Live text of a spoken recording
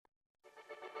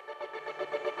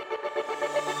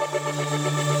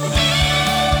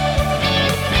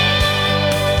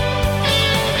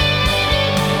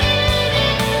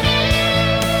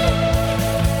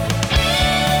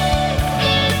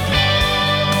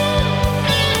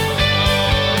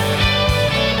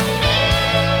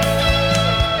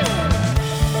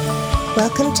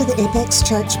Welcome to the Apex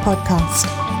Church podcast.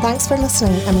 Thanks for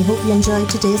listening, and we hope you enjoyed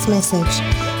today's message.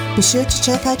 Be sure to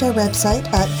check out our website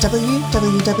at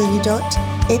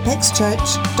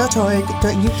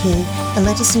www.apexchurch.org.uk and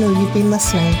let us know you've been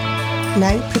listening.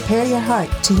 Now prepare your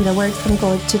heart to hear a word from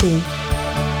God today.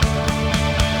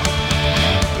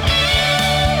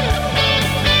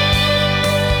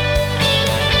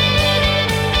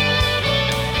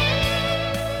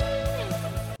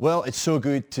 Well, it's so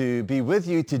good to be with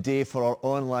you today for our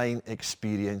online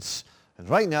experience. And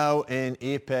right now in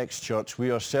Apex Church,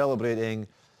 we are celebrating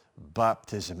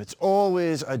baptism. It's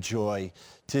always a joy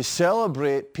to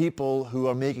celebrate people who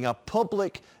are making a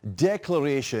public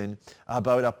declaration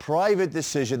about a private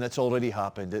decision that's already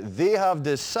happened, that they have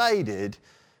decided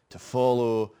to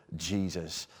follow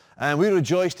Jesus. And we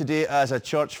rejoice today as a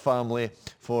church family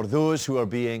for those who are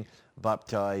being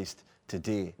baptized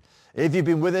today. If you've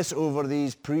been with us over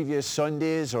these previous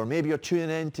Sundays, or maybe you're tuning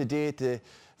in today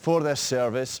for this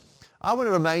service, I want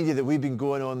to remind you that we've been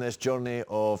going on this journey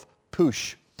of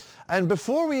push. And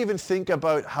before we even think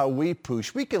about how we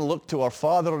push, we can look to our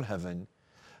Father in heaven,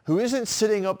 who isn't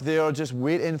sitting up there just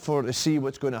waiting to see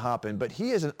what's going to happen, but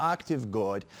he is an active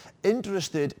God,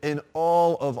 interested in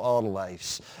all of our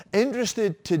lives,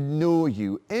 interested to know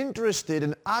you, interested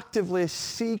in actively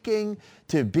seeking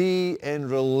to be in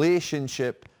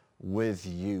relationship with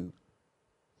you.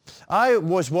 I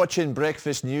was watching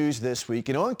Breakfast News this week,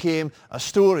 and on came a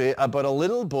story about a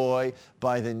little boy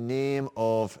by the name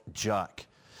of Jack.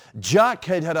 Jack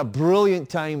had had a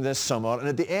brilliant time this summer, and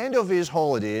at the end of his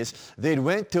holidays, they'd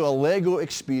went to a Lego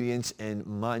experience in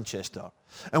Manchester.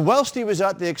 And whilst he was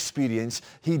at the experience,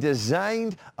 he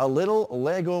designed a little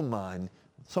Lego man,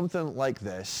 something like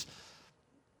this,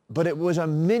 but it was a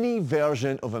mini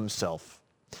version of himself.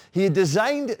 He had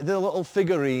designed the little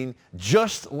figurine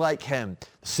just like him.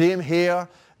 The same hair,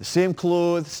 the same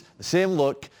clothes, the same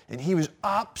look, and he was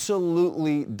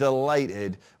absolutely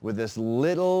delighted with this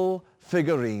little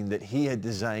figurine that he had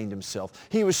designed himself.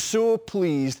 He was so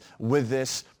pleased with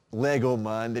this Lego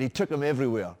man that he took him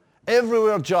everywhere.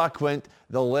 Everywhere Jack went,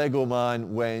 the Lego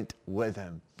man went with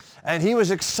him. And he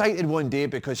was excited one day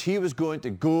because he was going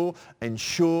to go and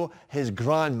show his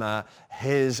grandma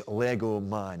his Lego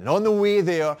man. And on the way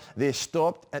there, they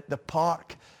stopped at the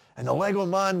park, and the Lego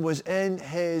man was in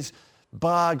his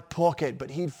bag pocket, but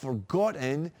he'd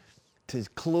forgotten to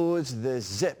close the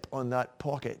zip on that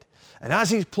pocket. And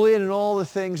as he's playing in all the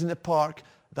things in the park,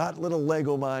 that little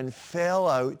Lego man fell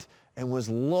out and was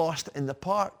lost in the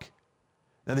park.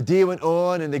 Now the day went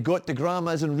on, and they got to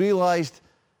Grandma's and realized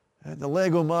the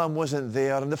Lego man wasn't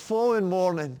there. And the following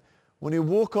morning, when he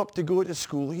woke up to go to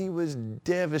school, he was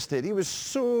devastated. He was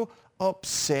so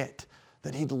upset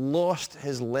that he'd lost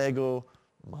his Lego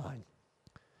man.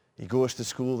 He goes to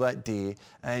school that day,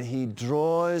 and he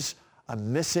draws a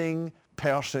missing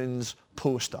persons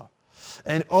poster.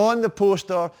 And on the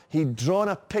poster, he'd drawn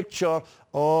a picture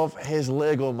of his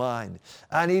Lego man.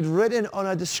 And he'd written on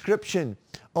a description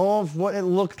of what it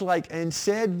looked like and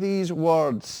said these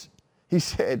words. He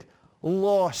said,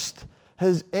 "Lost.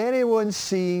 Has anyone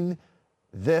seen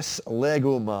this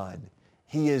Lego man?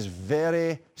 He is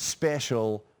very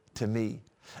special to me."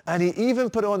 And he even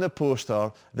put on the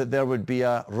poster that there would be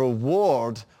a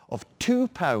reward of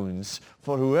 £2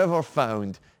 for whoever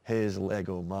found his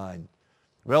Lego man.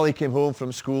 Well, he came home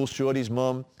from school, showed his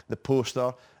mum the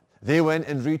poster. They went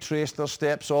and retraced their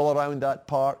steps all around that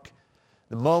park.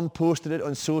 The mum posted it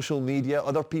on social media.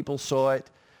 Other people saw it.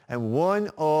 And one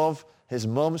of his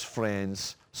mum's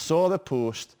friends saw the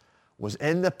post, was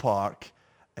in the park,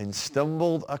 and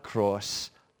stumbled across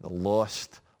the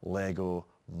lost Lego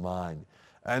man.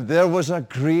 And there was a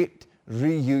great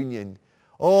reunion.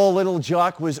 Oh, little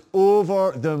Jack was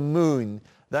over the moon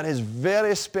that his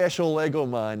very special Lego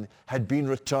man had been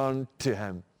returned to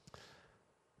him.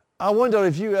 I wonder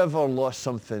if you ever lost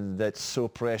something that's so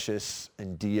precious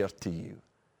and dear to you.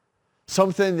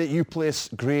 Something that you place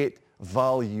great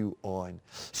value on.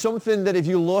 Something that if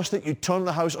you lost it, you'd turn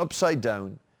the house upside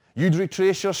down. You'd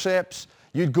retrace your steps.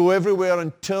 You'd go everywhere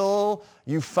until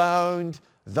you found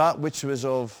that which was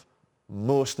of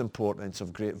most importance,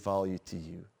 of great value to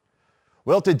you.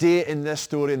 Well, today in this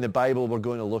story in the Bible we're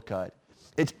going to look at,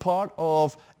 it's part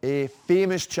of a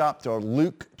famous chapter,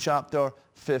 Luke chapter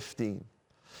 15.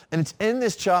 And it's in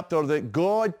this chapter that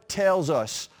God tells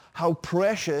us how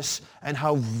precious and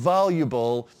how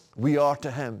valuable we are to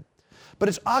him. But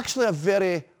it's actually a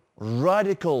very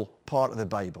radical part of the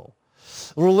Bible.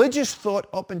 Religious thought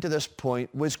up until this point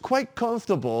was quite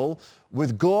comfortable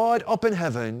with God up in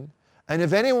heaven, and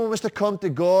if anyone was to come to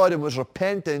God and was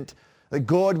repentant, that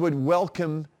God would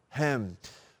welcome him.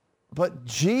 But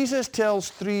Jesus tells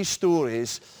three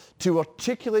stories to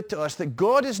articulate to us that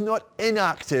God is not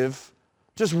inactive,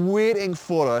 just waiting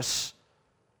for us.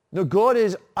 No, God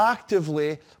is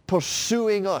actively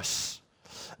pursuing us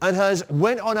and has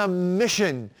went on a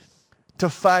mission to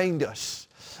find us.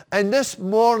 And this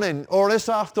morning or this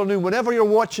afternoon, whenever you're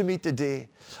watching me today,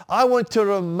 I want to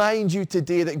remind you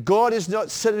today that God is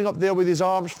not sitting up there with his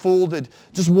arms folded,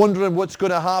 just wondering what's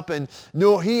going to happen.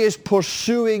 No, he is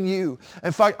pursuing you.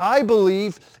 In fact, I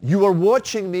believe you are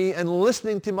watching me and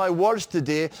listening to my words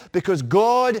today because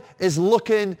God is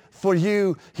looking for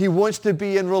you. He wants to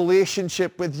be in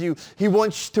relationship with you. He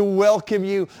wants to welcome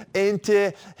you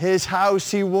into his house.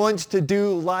 He wants to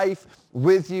do life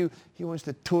with you. He wants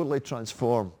to totally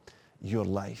transform your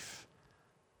life.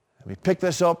 And we pick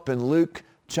this up in Luke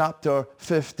chapter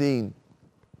 15.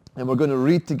 And we're going to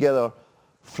read together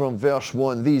from verse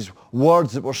 1, these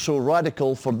words that were so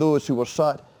radical for those who were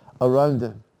sat around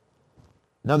him.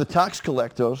 Now the tax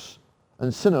collectors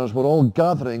and sinners were all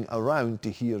gathering around to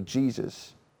hear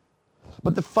Jesus.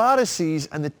 But the Pharisees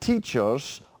and the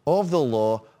teachers of the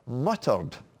law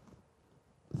muttered,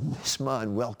 "This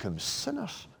man welcomes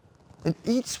sinners and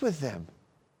eats with them."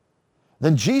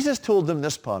 Then Jesus told them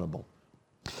this parable.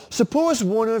 Suppose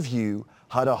one of you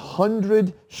had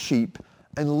 100 sheep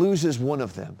and loses one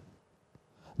of them.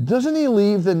 Doesn't he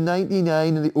leave the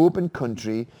 99 in the open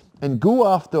country and go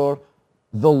after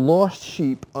the lost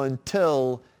sheep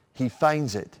until he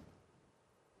finds it?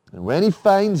 And when he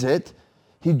finds it,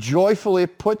 he joyfully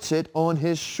puts it on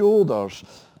his shoulders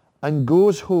and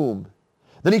goes home.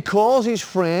 Then he calls his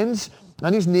friends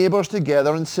and his neighbors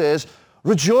together and says,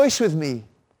 "Rejoice with me.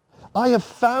 I have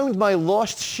found my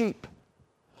lost sheep."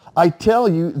 I tell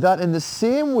you that in the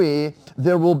same way,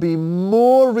 there will be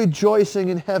more rejoicing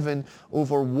in heaven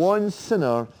over one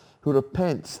sinner who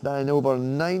repents than over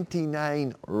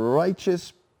 99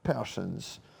 righteous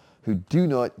persons who do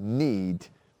not need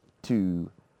to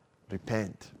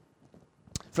repent.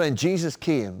 Friend, Jesus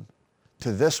came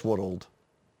to this world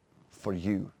for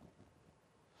you.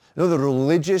 You know, the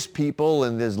religious people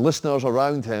and his listeners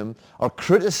around him are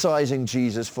criticizing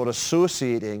Jesus for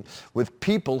associating with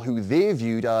people who they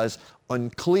viewed as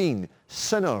unclean,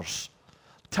 sinners,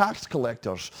 tax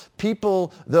collectors,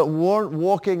 people that weren't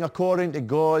walking according to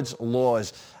God's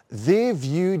laws. They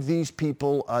viewed these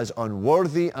people as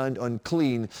unworthy and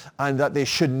unclean and that they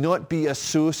should not be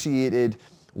associated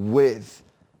with.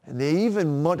 And they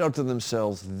even muttered to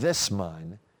themselves, "This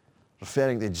man,"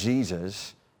 referring to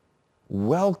Jesus,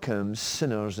 "welcomes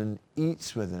sinners and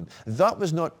eats with them." That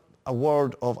was not a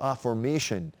word of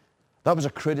affirmation. That was a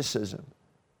criticism.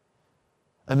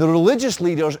 And the religious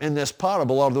leaders in this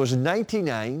parable are those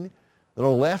 99 that are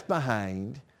left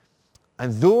behind.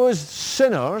 And those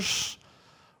sinners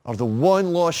are the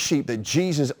one lost sheep that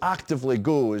Jesus actively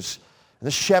goes, and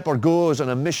the shepherd goes on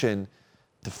a mission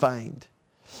to find.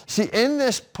 See, in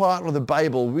this part of the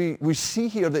Bible, we see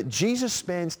here that Jesus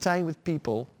spends time with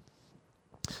people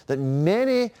that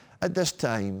many at this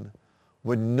time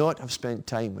would not have spent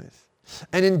time with.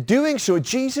 And in doing so,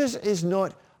 Jesus is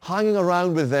not hanging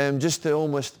around with them just to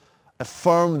almost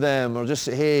affirm them or just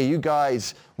say, "Hey, you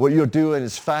guys, what you're doing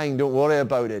is fine, don't worry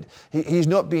about it." He's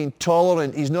not being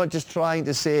tolerant. He's not just trying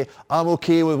to say, "I'm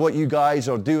okay with what you guys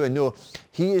are doing." No,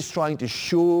 he is trying to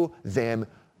show them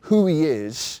who he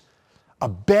is, a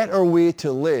better way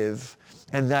to live,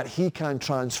 and that he can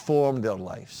transform their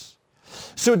lives.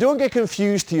 So don't get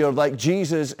confused here like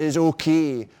Jesus is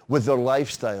okay with their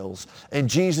lifestyles and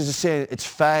Jesus is saying it's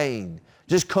fine.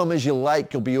 Just come as you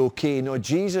like, you'll be okay. No,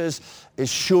 Jesus is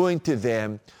showing to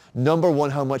them, number one,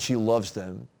 how much he loves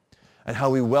them and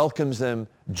how he welcomes them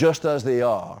just as they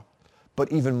are.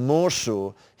 But even more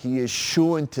so, he is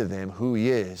showing to them who he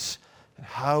is and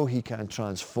how he can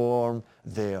transform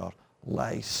their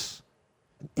lives.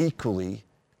 And equally,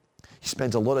 he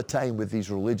spends a lot of time with these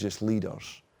religious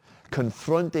leaders,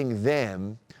 confronting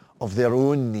them of their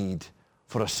own need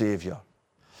for a Savior.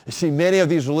 You see, many of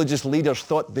these religious leaders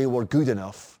thought they were good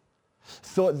enough,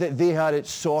 thought that they had it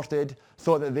sorted,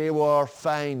 thought that they were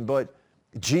fine, but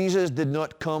Jesus did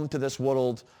not come to this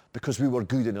world because we were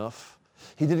good enough.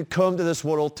 He didn't come to this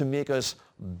world to make us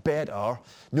better.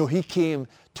 No, he came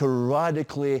to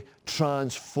radically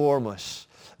transform us.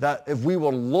 That if we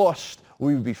were lost,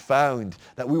 we would be found.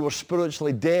 That we were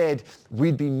spiritually dead,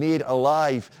 we'd be made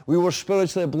alive. We were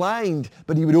spiritually blind,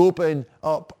 but he would open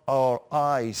up our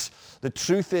eyes. The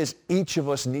truth is, each of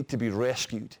us need to be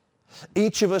rescued.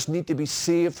 Each of us need to be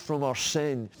saved from our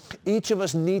sin. Each of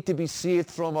us need to be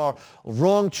saved from our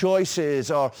wrong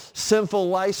choices, our sinful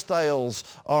lifestyles,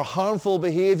 our harmful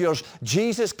behaviors.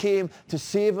 Jesus came to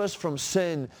save us from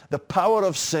sin, the power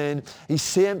of sin. He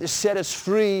came to set us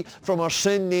free from our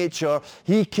sin nature.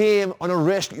 He came on a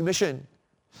rescue mission.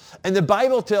 And the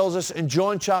Bible tells us in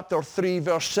John chapter 3,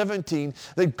 verse 17,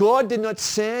 that God did not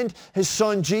send his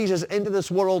son Jesus into this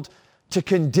world to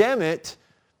condemn it,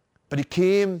 but he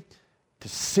came to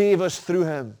save us through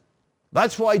him.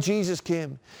 That's why Jesus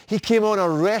came. He came on a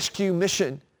rescue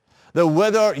mission. That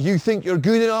whether you think you're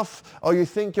good enough or you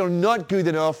think you're not good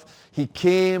enough, he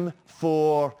came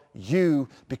for you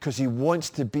because he wants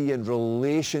to be in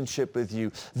relationship with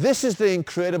you. This is the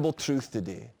incredible truth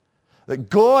today. That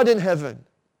God in heaven,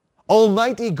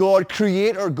 Almighty God,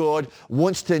 Creator God,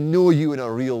 wants to know you in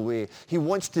a real way. He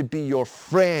wants to be your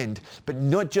friend, but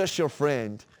not just your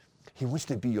friend. He wants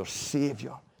to be your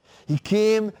Savior. He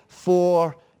came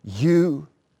for you.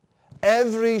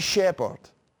 Every shepherd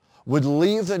would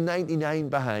leave the 99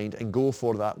 behind and go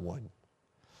for that one.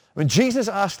 When Jesus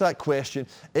asked that question,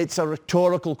 it's a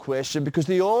rhetorical question because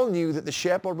they all knew that the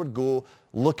shepherd would go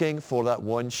looking for that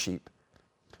one sheep.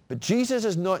 But Jesus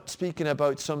is not speaking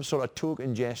about some sort of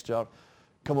token gesture.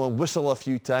 Come on, whistle a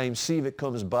few times, see if it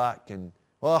comes back, and,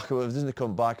 oh, if it doesn't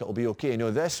come back, it'll be okay.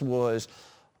 No, this was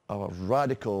a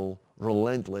radical,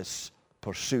 relentless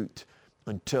pursuit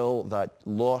until that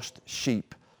lost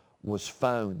sheep was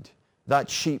found. That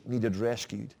sheep needed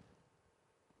rescued.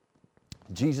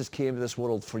 Jesus came to this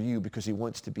world for you because he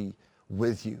wants to be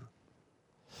with you.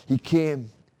 He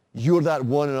came. You're that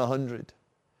 1 in 100.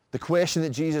 The question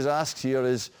that Jesus asks here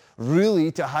is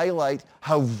really to highlight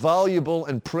how valuable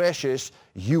and precious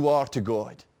you are to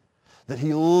God. That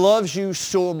he loves you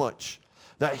so much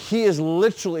that he has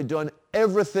literally done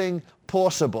everything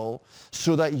possible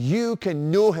so that you can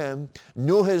know him,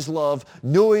 know his love,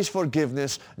 know his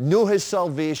forgiveness, know his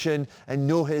salvation, and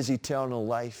know his eternal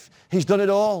life. He's done it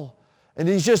all. And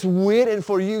he's just waiting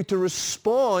for you to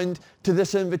respond to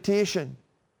this invitation.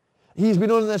 He's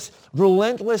been on this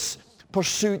relentless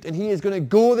pursuit, and he is going to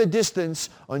go the distance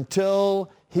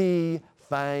until he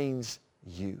finds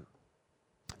you.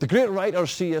 The great writer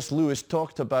C.S. Lewis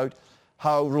talked about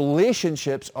how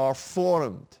relationships are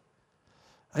formed.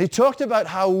 And he talked about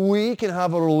how we can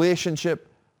have a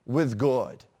relationship with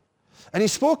God. And he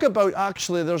spoke about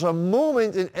actually there's a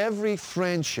moment in every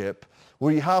friendship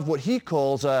where you have what he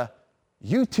calls a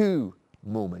you too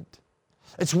moment.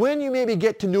 It's when you maybe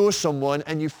get to know someone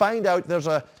and you find out there's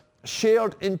a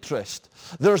shared interest.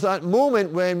 There's that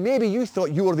moment when maybe you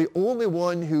thought you were the only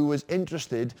one who was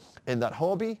interested in that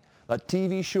hobby, that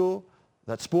TV show,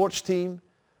 that sports team.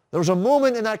 There was a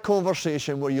moment in that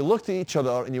conversation where you looked at each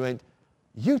other and you went,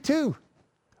 you too.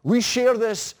 We share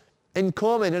this in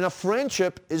common, and a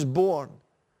friendship is born.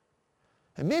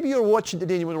 And maybe you're watching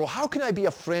today and you wonder, well, how can I be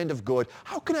a friend of God?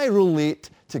 How can I relate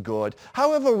to God?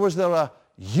 However, was there a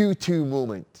you too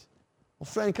moment? Well,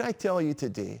 friend, can I tell you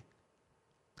today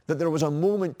that there was a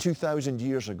moment 2,000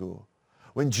 years ago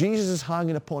when Jesus is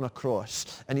hanging upon a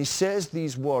cross and he says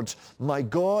these words, my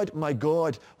God,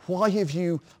 why have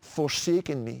you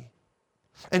forsaken me?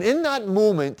 And in that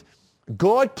moment,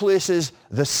 God places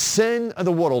the sin of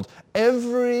the world,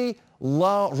 every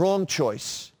wrong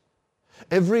choice,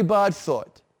 every bad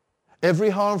thought, every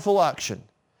harmful action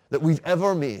that we've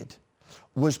ever made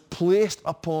was placed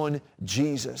upon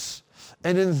Jesus.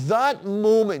 And in that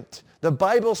moment, the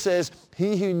Bible says,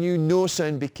 he who knew no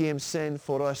sin became sin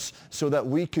for us so that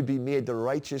we could be made the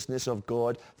righteousness of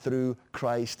God through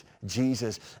Christ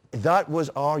Jesus. That was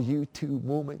our you too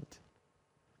moment.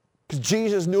 Because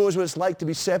Jesus knows what it's like to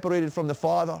be separated from the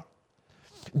Father.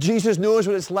 Jesus knows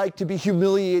what it's like to be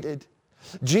humiliated.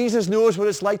 Jesus knows what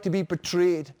it's like to be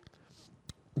betrayed.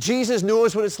 Jesus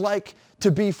knows what it's like to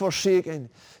be forsaken.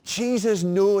 Jesus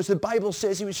knows. The Bible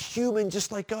says he was human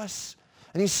just like us.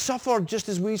 And he suffered just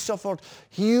as we suffered.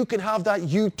 You can have that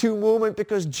you too moment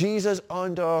because Jesus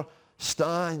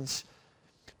understands.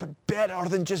 But better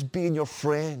than just being your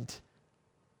friend,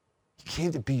 he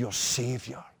came to be your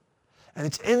Savior. And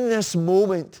it's in this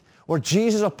moment where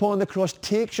Jesus upon the cross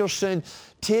takes your sin,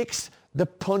 takes the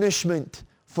punishment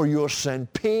for your sin,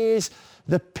 pays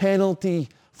the penalty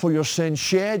for your sin,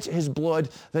 sheds his blood,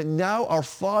 that now our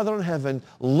Father in heaven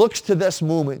looks to this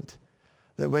moment,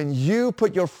 that when you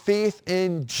put your faith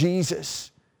in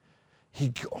Jesus,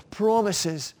 he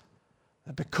promises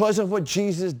that because of what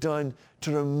Jesus has done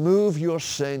to remove your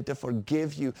sin, to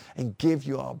forgive you and give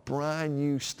you a brand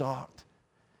new start.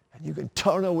 And you can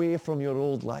turn away from your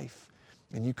old life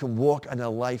and you can walk in a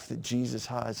life that Jesus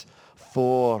has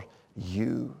for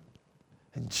you.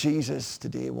 And Jesus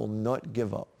today will not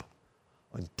give up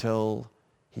until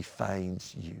he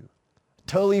finds you.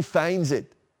 Till he finds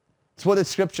it. That's what the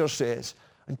scripture says.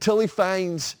 Until he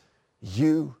finds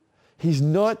you. He's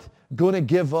not going to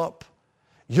give up.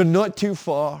 You're not too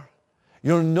far.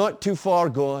 You're not too far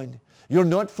gone. You're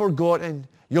not forgotten.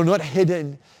 You're not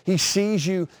hidden. He sees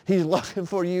you. He's looking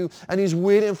for you. And he's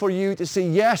waiting for you to say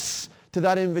yes to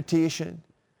that invitation.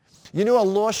 You know, a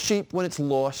lost sheep, when it's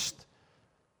lost,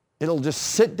 it'll just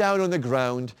sit down on the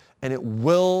ground and it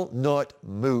will not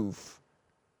move.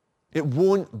 It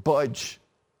won't budge.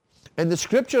 And the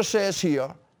scripture says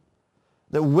here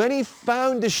that when he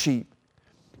found the sheep,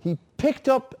 he picked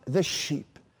up the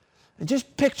sheep. And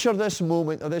just picture this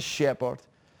moment of this shepherd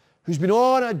who's been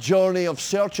on a journey of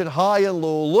searching high and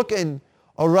low, looking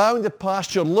around the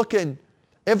pasture, looking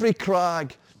every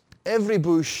crag, every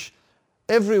bush,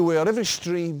 everywhere, every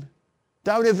stream,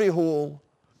 down every hole,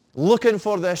 looking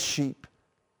for this sheep.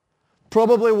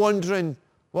 Probably wondering,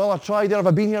 well, I tried there, have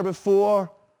I been here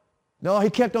before? No, he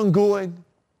kept on going.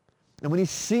 And when he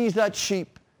sees that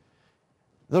sheep,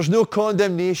 there's no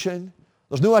condemnation.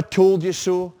 There's no I told you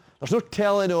so. There's no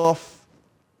telling off.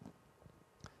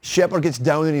 Shepherd gets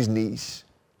down on his knees,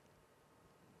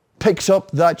 picks up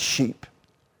that sheep,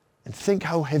 and think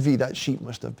how heavy that sheep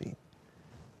must have been.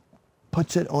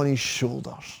 Puts it on his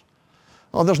shoulders.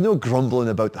 Oh, there's no grumbling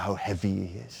about how heavy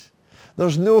he is.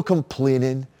 There's no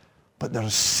complaining, but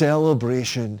there's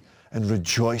celebration and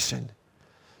rejoicing.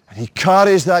 And he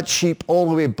carries that sheep all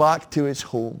the way back to his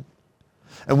home.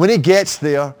 And when he gets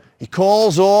there, he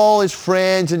calls all his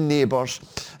friends and neighbours.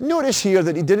 Notice here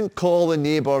that he didn't call the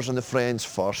neighbours and the friends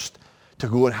first to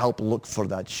go and help look for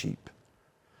that sheep.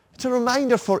 It's a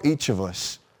reminder for each of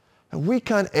us that we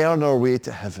can't earn our way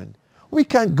to heaven. We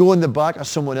can't go in the back of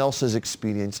someone else's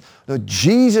experience. No,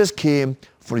 Jesus came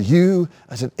for you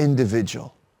as an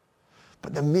individual.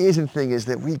 But the amazing thing is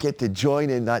that we get to join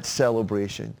in that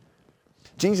celebration.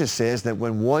 Jesus says that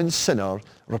when one sinner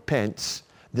repents,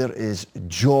 there is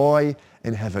joy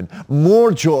in heaven.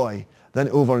 More joy than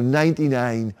over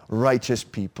 99 righteous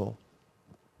people.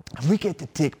 And we get to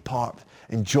take part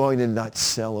and join in that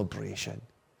celebration.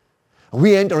 And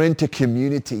we enter into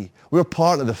community. We're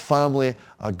part of the family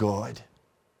of God.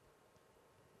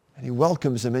 And he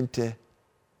welcomes them into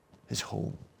his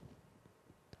home.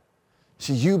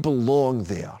 See, you belong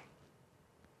there.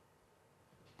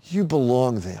 You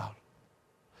belong there.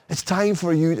 It's time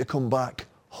for you to come back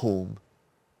home.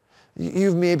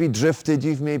 You've maybe drifted.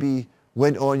 You've maybe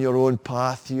went on your own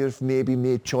path. You've maybe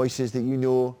made choices that you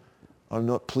know are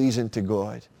not pleasing to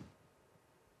God.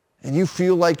 And you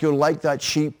feel like you're like that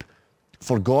sheep,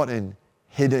 forgotten,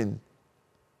 hidden,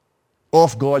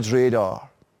 off God's radar.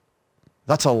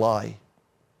 That's a lie.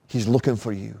 He's looking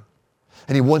for you.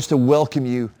 And he wants to welcome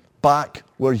you back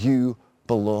where you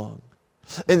belong.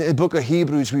 In the book of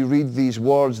Hebrews, we read these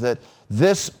words that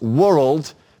this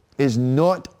world is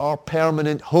not our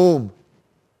permanent home.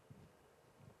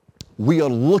 We are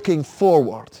looking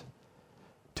forward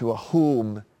to a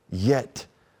home yet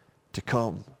to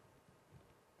come.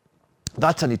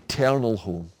 That's an eternal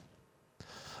home.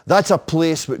 That's a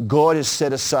place that God has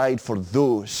set aside for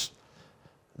those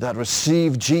that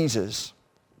receive Jesus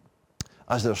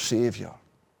as their Savior.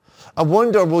 I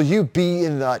wonder, will you be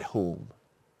in that home?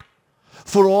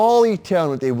 For all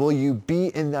eternity, will you be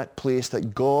in that place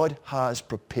that God has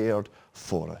prepared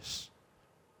for us?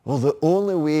 Well, the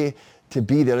only way to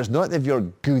be there is not if you're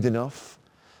good enough,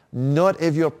 not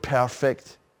if you're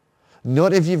perfect,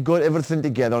 not if you've got everything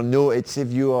together. No, it's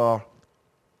if you are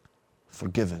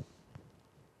forgiven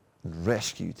and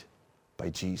rescued by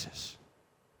Jesus.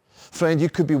 Friend, you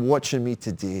could be watching me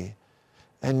today,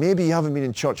 and maybe you haven't been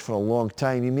in church for a long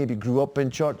time. You maybe grew up in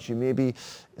church. You maybe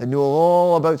know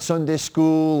all about Sunday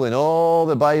school and all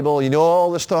the Bible. You know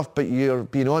all the stuff, but you're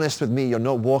being honest with me. You're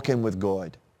not walking with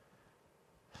God.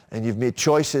 And you've made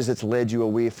choices that's led you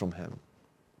away from him.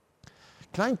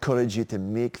 Can I encourage you to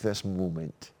make this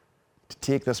moment, to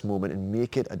take this moment and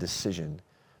make it a decision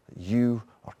that you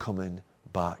are coming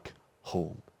back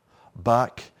home,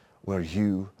 back where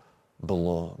you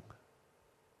belong.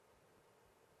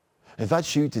 If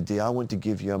that's you today, I want to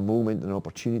give you a moment, an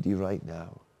opportunity right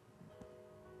now.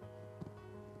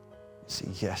 Say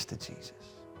yes to Jesus.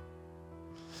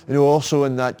 You know, also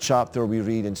in that chapter we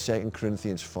read in 2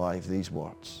 Corinthians 5 these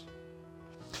words.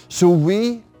 So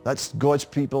we, that's God's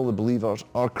people, the believers,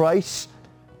 are Christ's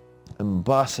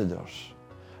ambassadors.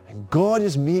 And God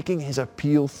is making his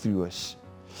appeal through us.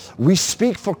 We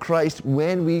speak for Christ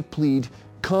when we plead,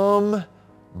 come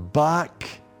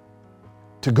back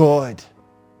to God.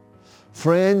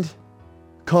 Friend,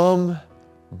 come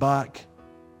back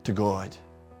to God.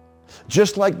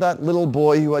 Just like that little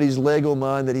boy who had his Lego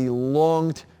man that he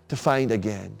longed to find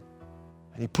again.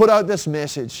 And he put out this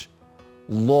message,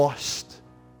 lost.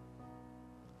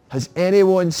 Has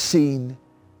anyone seen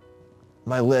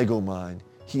my Lego man?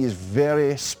 He is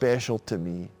very special to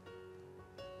me.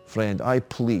 Friend, I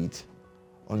plead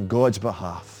on God's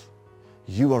behalf.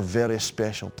 You are very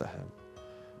special to him.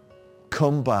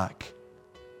 Come back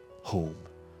home.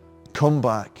 Come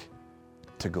back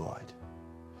to God.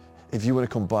 If you want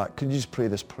to come back, can you just pray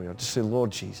this prayer? Just say,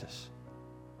 Lord Jesus,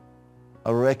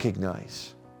 I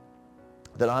recognize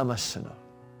that I'm a sinner,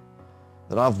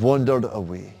 that I've wandered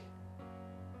away.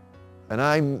 And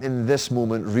I, in this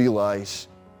moment, realize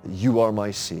that you are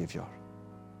my Savior.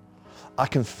 I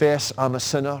confess I'm a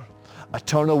sinner. I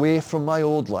turn away from my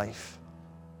old life.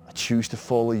 I choose to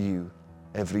follow you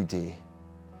every day.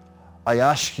 I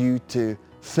ask you to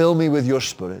fill me with your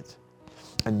Spirit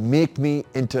and make me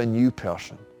into a new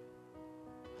person.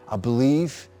 I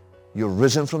believe you're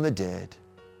risen from the dead.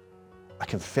 I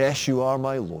confess you are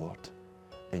my Lord.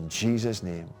 In Jesus'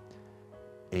 name,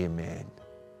 amen.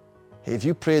 Hey, if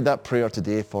you prayed that prayer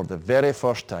today for the very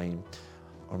first time,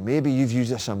 or maybe you've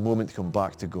used this as a moment to come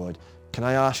back to God, can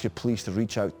I ask you please to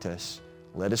reach out to us?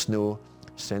 Let us know.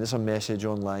 Send us a message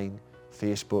online,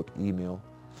 Facebook, email,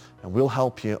 and we'll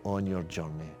help you on your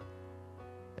journey.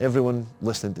 Everyone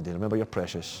listening today, remember you're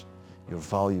precious. You're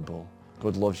valuable.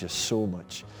 God loves you so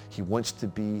much. He wants to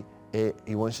do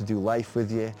life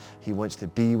with you. He wants to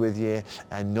be with you,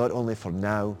 and not only for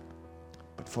now,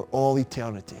 but for all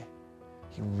eternity.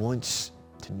 He wants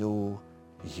to know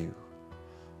you.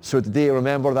 So today,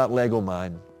 remember that Lego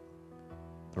man.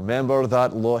 Remember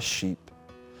that lost sheep.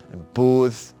 And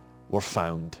both were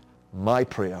found. My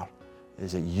prayer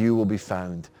is that you will be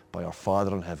found by our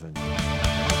Father in heaven.